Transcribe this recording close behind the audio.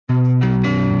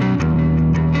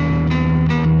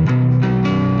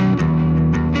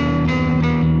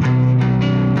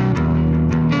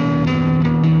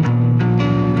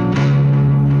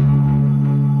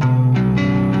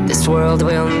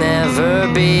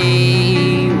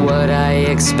be what I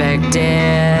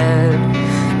expected.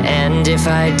 And if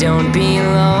I don't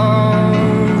belong,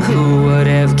 who would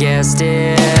have guessed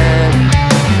it?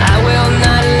 I will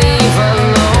not leave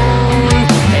alone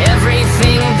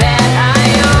everything that I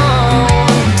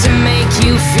own to make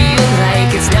you feel like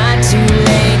it's not too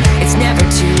late. It's never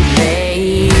too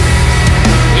late.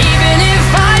 Even if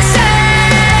I say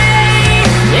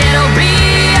it'll be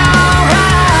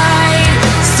alright,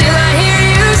 still I hear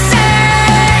you say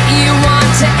you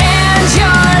want to end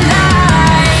your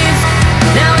life.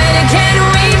 Now and again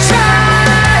we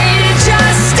try to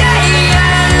just stay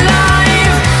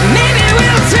alive. Maybe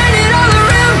we'll turn it all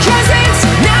around, 'cause it's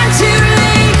not too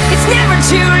late. It's never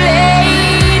too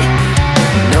late.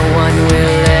 No one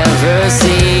will ever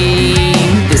see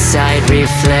the side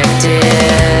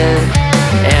reflected.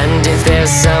 And if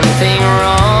there's something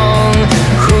wrong,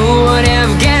 who would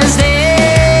have guessed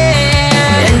it?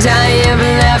 And I am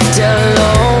left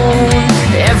alone,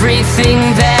 everything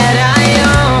that I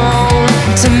own,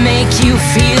 to make you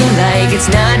feel like it's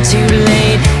not too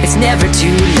late. It's never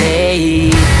too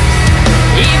late.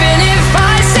 Even if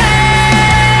I say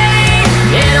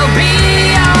it'll be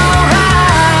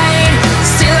alright,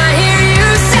 still I hear you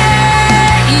say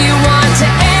you want to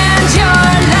end your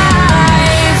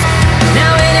life.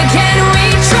 Now and again we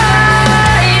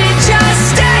try to just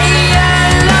stay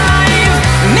alive.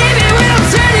 Maybe we'll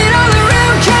turn it all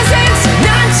around, 'cause it's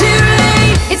not too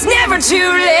late. It's never too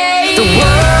late. The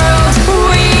world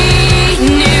we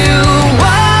knew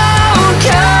won't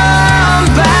come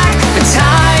back. The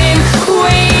time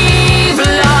we've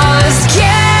lost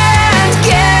can't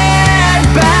get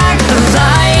back. The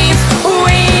life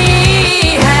we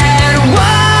had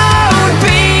won't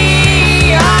be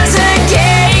ours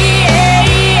again.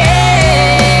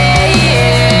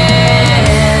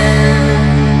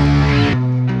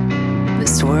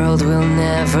 This world will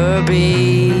never be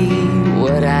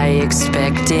what I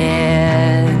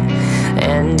expected.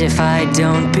 And if I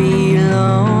don't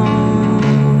belong,